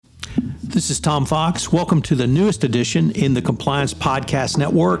This is Tom Fox. Welcome to the newest edition in the Compliance Podcast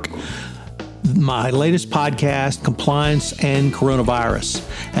Network. My latest podcast, Compliance and Coronavirus.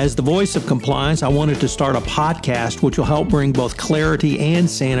 As the voice of compliance, I wanted to start a podcast which will help bring both clarity and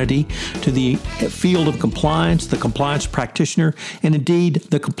sanity to the field of compliance, the compliance practitioner, and indeed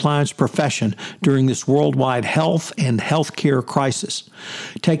the compliance profession during this worldwide health and healthcare crisis.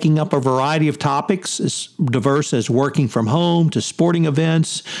 Taking up a variety of topics as diverse as working from home, to sporting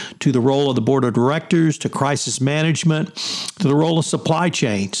events, to the role of the board of directors, to crisis management, to the role of supply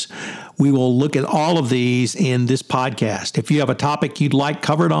chains. We will look at all of these in this podcast. If you have a topic you'd like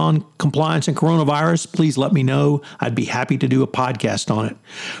covered on compliance and coronavirus, please let me know. I'd be happy to do a podcast on it.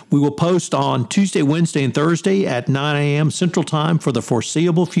 We will post on Tuesday, Wednesday, and Thursday at 9 a.m. Central Time for the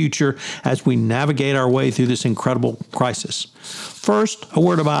foreseeable future as we navigate our way through this incredible crisis. First, a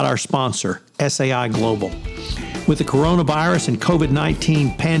word about our sponsor, SAI Global. With the coronavirus and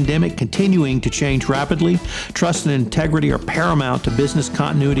COVID-19 pandemic continuing to change rapidly, trust and integrity are paramount to business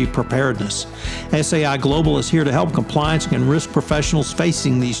continuity preparedness. SAI Global is here to help compliance and risk professionals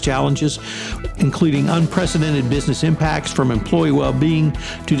facing these challenges, including unprecedented business impacts from employee well-being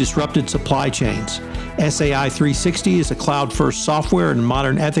to disrupted supply chains. SAI 360 is a cloud-first software and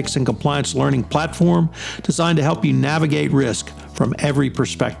modern ethics and compliance learning platform designed to help you navigate risk from every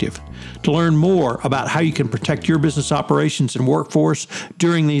perspective. To learn more about how you can protect your business operations and workforce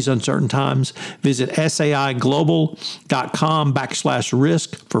during these uncertain times, visit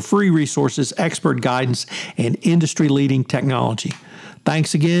saiglobal.com/risk for free resources, expert guidance, and industry-leading technology.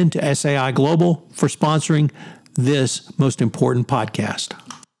 Thanks again to SAI Global for sponsoring this most important podcast.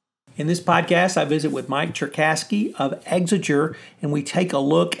 In this podcast, I visit with Mike Cherkasky of Exeger, and we take a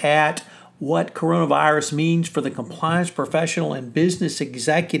look at what coronavirus means for the compliance professional and business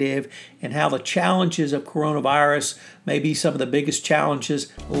executive, and how the challenges of coronavirus may be some of the biggest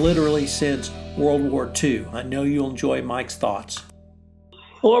challenges literally since World War II. I know you'll enjoy Mike's thoughts.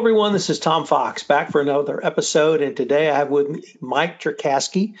 Hello, everyone. This is Tom Fox back for another episode, and today I have with me Mike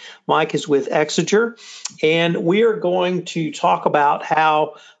Cherkasky. Mike is with Exeger, and we are going to talk about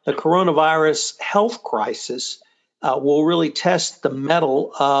how the coronavirus health crisis will really test the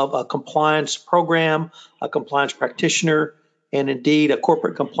mettle of a compliance program, a compliance practitioner, and indeed a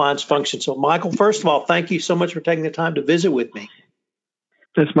corporate compliance function. So, Michael, first of all, thank you so much for taking the time to visit with me.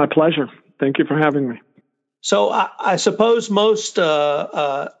 It's my pleasure. Thank you for having me. So I suppose most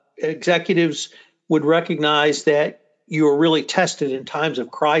executives would recognize that you are really tested in times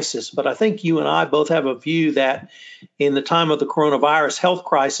of crisis. But I think you and I both have a view that in the time of the coronavirus health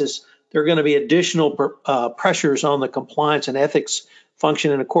crisis, there are going to be additional pressures on the compliance and ethics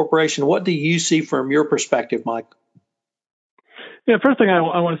function in a corporation. What do you see from your perspective, Mike? Yeah, first thing I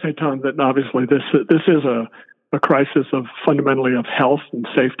want to say, Tom, that obviously this is a crisis of fundamentally of health and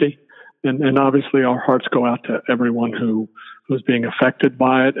safety. And obviously our hearts go out to everyone who's being affected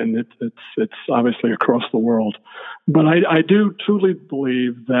by it, and it's obviously across the world. But I do truly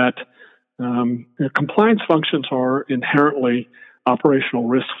believe that compliance functions are inherently operational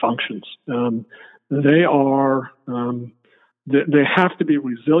risk functions. They have to be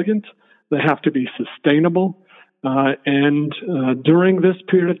resilient. They have to be sustainable. And during this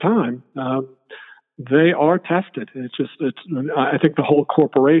period of time, they are tested. I think the whole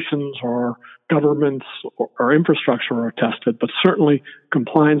corporations or governments or infrastructure are tested, but certainly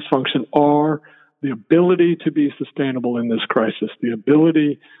compliance function are the ability to be sustainable in this crisis, the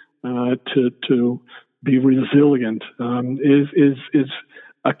ability to be resilient is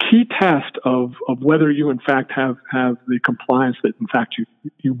a key test of whether you in fact have the compliance that in fact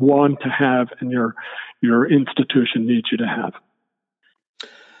you want to have and your institution needs you to have.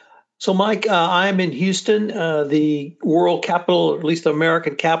 So, Mike, I'm in Houston, the world capital, or at least the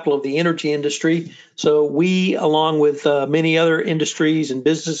American capital of the energy industry. So we, along with many other industries and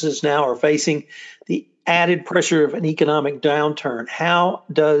businesses now, are facing the added pressure of an economic downturn. How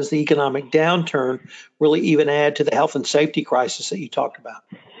does the economic downturn really even add to the health and safety crisis that you talked about?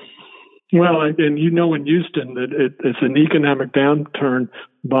 Well, and you know in Houston that it's an economic downturn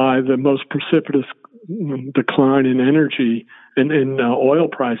by the most precipitous decline in energy and in oil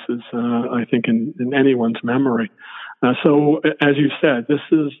prices, I think, in anyone's memory. So, as you said, this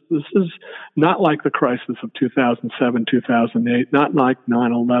is not like the crisis of 2007, 2008, not like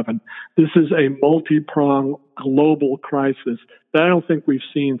 9/11. This is a multi-pronged global crisis that I don't think we've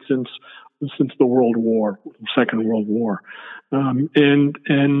seen since the World War, Second World War, and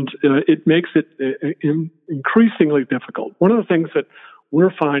it makes it increasingly difficult. One of the things that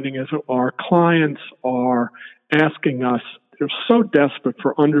we're finding is our clients are asking us; they're so desperate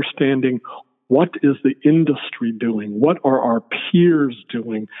for understanding What is the industry doing? What are our peers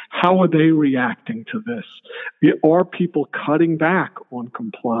doing? How are they reacting to this? Are people cutting back on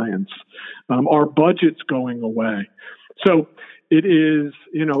compliance? Are budgets going away? So it is,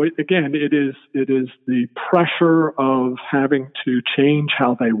 it is the pressure of having to change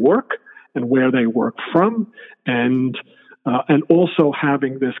how they work and where they work from, and also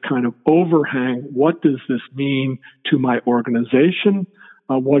having this kind of overhang. What does this mean to my organization?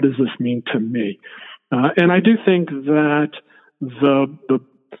 What does this mean to me? And I do think that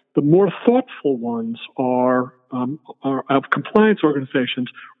the more thoughtful ones are of compliance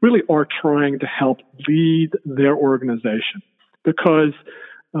organizations really are trying to help lead their organization, because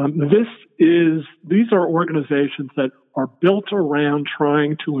these are organizations that are built around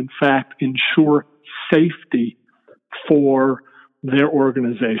trying to, in fact, ensure safety for their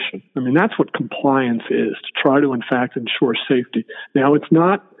organization. I mean, that's what compliance is, to try to, in fact, ensure safety. Now, it's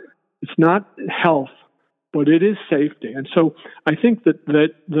not health, but it is safety. And so I think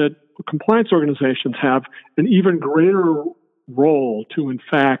that compliance organizations have an even greater role to, in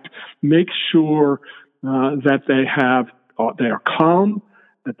fact, make sure that they are calm,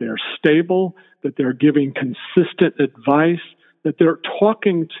 that they're stable, that they're giving consistent advice, that they're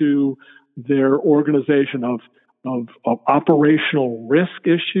talking to their organization of operational risk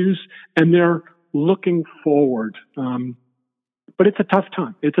issues, and they're looking forward. But it's a tough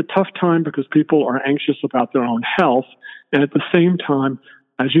time. It's a tough time because people are anxious about their own health. And at the same time,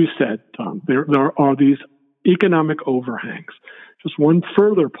 as you said, Tom, there are these economic overhangs. Just one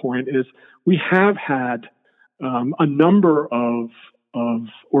further point is we have had a number of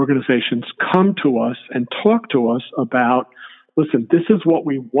organizations come to us and talk to us about, listen, this is what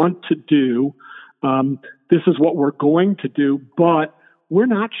we want to do. This is what we're going to do, but we're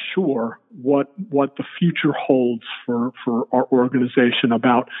not sure what the future holds for our organization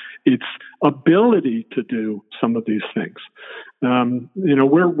about its ability to do some of these things.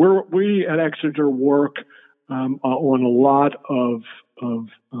 We at Exeter work on a lot of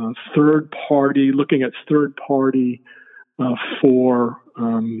third party, looking at third party for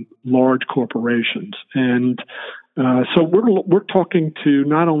large corporations, and so we're talking to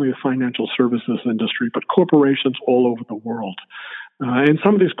not only the financial services industry, but corporations all over the world. And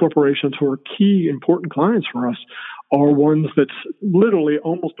some of these corporations who are key, important clients for us are ones that's literally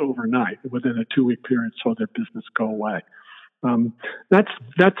almost overnight, within a 2-week period, saw their business go away. That's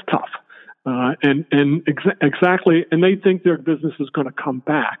tough. Exactly, and they think their business is going to come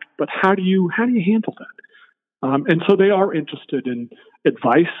back. But how do you handle that? And so they are interested in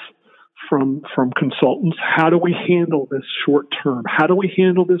advice from consultants. How do we handle this short term? How do we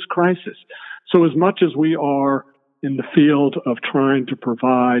handle this crisis? So as much as we are in the field of trying to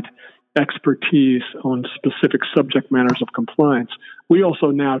provide expertise on specific subject matters of compliance, we also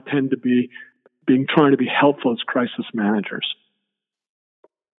now tend to be trying to be helpful as crisis managers.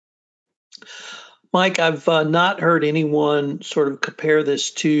 Mike, I've not heard anyone sort of compare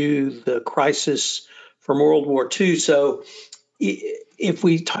this to the crisis from World War II. So if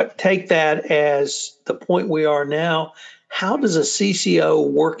we take that as the point we are now, how does a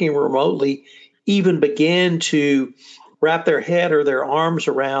CCO working remotely even begin to wrap their head or their arms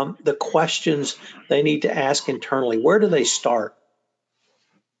around the questions they need to ask internally? Where do they start?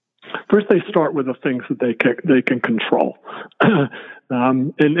 First, they start with the things that they can control.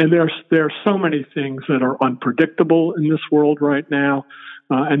 And there are so many things that are unpredictable in this world right now,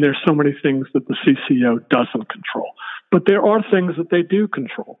 and there's so many things that the CCO doesn't control. But there are things that they do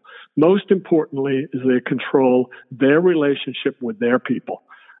control. Most importantly is they control their relationship with their people.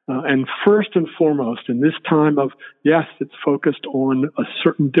 And first and foremost, in this time of, yes, it's focused on a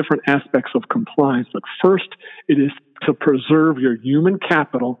certain different aspects of compliance, but first it is to preserve your human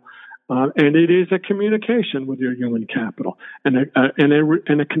capital, and it is a communication with your human capital, and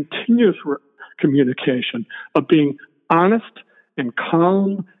a continuous communication of being honest and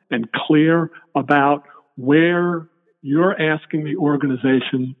calm and clear about where you're asking the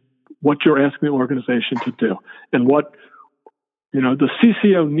organization, what you're asking the organization to do, and what the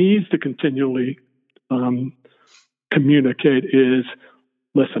CCO needs to continually communicate is,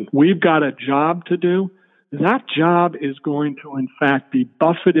 listen, we've got a job to do. That job is going to, in fact, be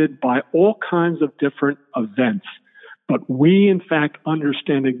buffeted by all kinds of different events. But we, in fact,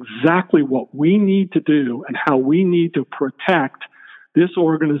 understand exactly what we need to do and how we need to protect this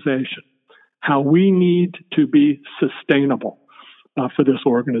organization, how we need to be sustainable for this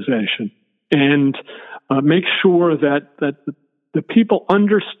organization, and make sure that the people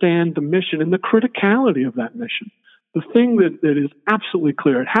understand the mission and the criticality of that mission. The thing that is absolutely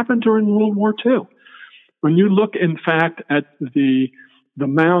clear, it happened during World War II. When you look, in fact, at the the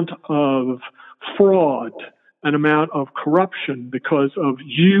amount of fraud, an amount of corruption because of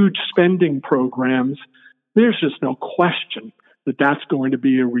huge spending programs, there's just no question that that's going to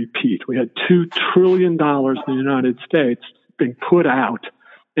be a repeat. We had $2 trillion in the United States being put out,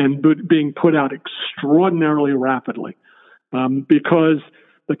 and being put out extraordinarily rapidly, because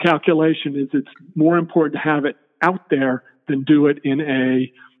the calculation is it's more important to have it out there than do it in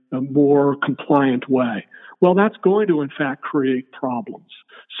a more compliant way. Well, that's going to, in fact, create problems.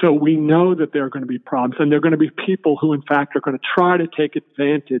 So we know that there are going to be problems, and there are going to be people who, in fact, are going to try to take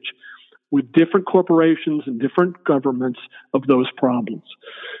advantage with different corporations and different governments of those problems.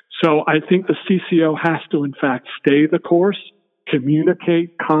 So I think the CCO has to, in fact, stay the course,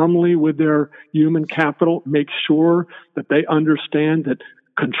 communicate calmly with their human capital, make sure that they understand that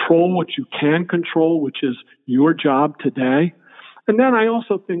control what you can control, which is your job today. And then I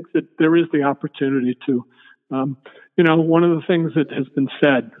also think that there is the opportunity to, one of the things that has been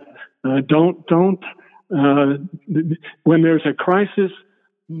said, when there's a crisis,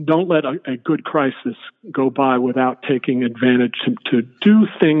 don't let a good crisis go by without taking advantage to do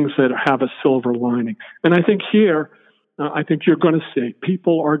things that have a silver lining. And I think here, I think you're going to see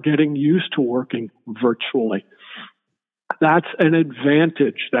people are getting used to working virtually. That's an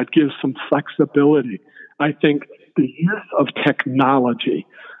advantage. That gives some flexibility. I think the use of technology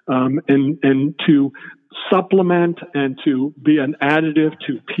and to supplement and to be an additive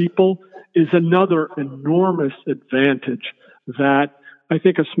to people is another enormous advantage that I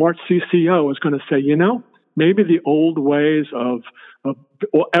think a smart CCO is going to say, maybe the old ways of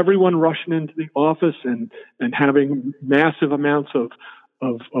everyone rushing into the office and having massive amounts of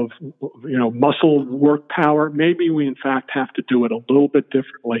muscle work power, maybe we in fact have to do it a little bit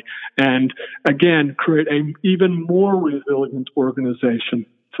differently, and again create an even more resilient organization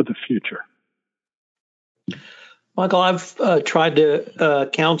for the future. Michael, I've tried to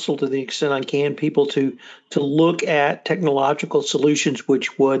counsel to the extent I can people to look at technological solutions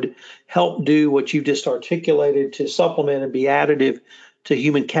which would help do what you just articulated, to supplement and be additive to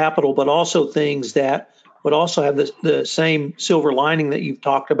human capital, but also things that would also have the same silver lining that you've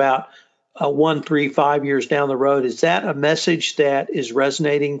talked about 1, 3, 5 years down the road. Is that a message that is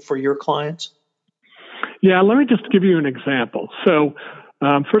resonating for your clients? Yeah, let me just give you an example. So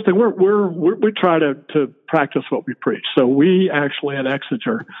first thing, we try to practice what we preach. So we actually at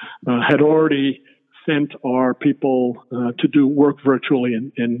Exeger had already sent our people to do work virtually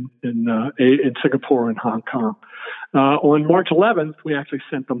in Singapore and Hong Kong. On March 11th, we actually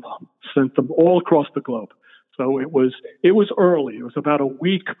sent them all across the globe. So it was early. It was about a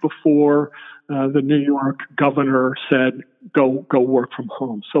week before the New York governor said go work from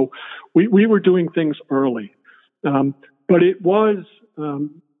home. So we were doing things early, but it was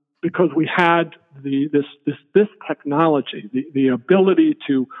because we had this technology, the ability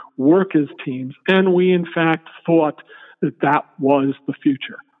to work as teams, and we in fact thought that was the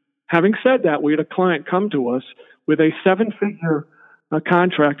future. Having said that, we had a client come to us with a 7-figure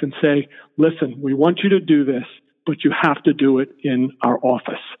contract and say, listen, we want you to do this, but you have to do it in our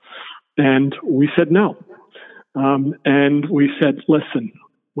office. And we said no. And we said, listen,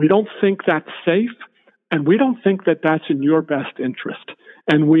 we don't think that's safe, and we don't think that that's in your best interest.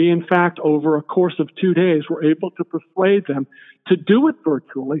 And we, in fact, over a course of 2 days, were able to persuade them to do it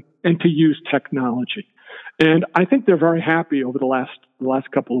virtually and to use technology. And I think they're very happy over the last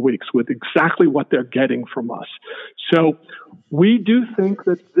couple of weeks with exactly what they're getting from us. So we do think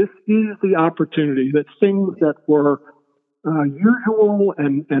that this is the opportunity, that things that were usual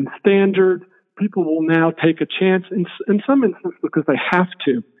and standard, people will now take a chance in some instances because they have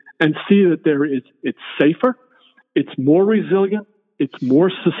to, and see that it's safer, it's more resilient, it's more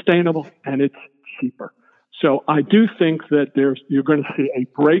sustainable, and it's cheaper. So I do think that you're going to see a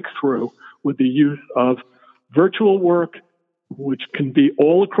breakthrough with the use of virtual work, which can be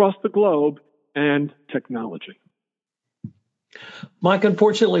all across the globe, and technology. Mike,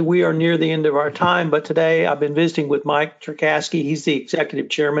 unfortunately, we are near the end of our time, but today I've been visiting with Mike Cherkasky. He's the executive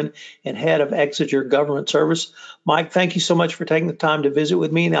chairman and head of Exeger Government Service. Mike, thank you so much for taking the time to visit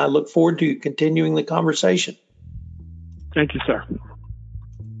with me, and I look forward to continuing the conversation. Thank you, sir.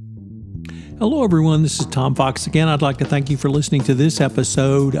 Hello, everyone. This is Tom Fox again. I'd like to thank you for listening to this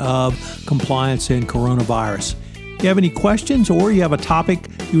episode of Compliance and Coronavirus. If you have any questions or you have a topic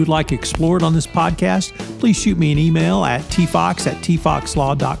you would like explored on this podcast, please shoot me an email at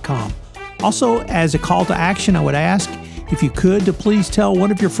tfox@tfoxlaw.com. Also, as a call to action, I would ask if you could to please tell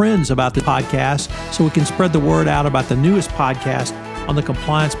one of your friends about the podcast so we can spread the word out about the newest podcast on the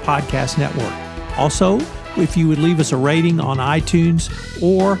Compliance Podcast Network. Also, If you would leave us a rating on iTunes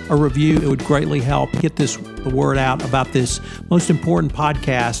or a review, it would greatly help get the word out about this most important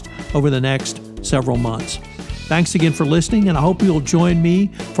podcast over the next several months. Thanks again for listening, and I hope you'll join me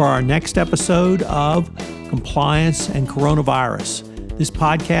for our next episode of Compliance and Coronavirus. This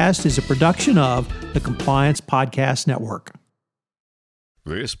podcast is a production of the Compliance Podcast Network.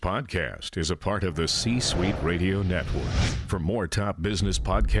 This podcast is a part of the C-Suite Radio Network. For more top business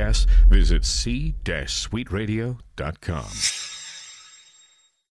podcasts, visit c-suiteradio.com.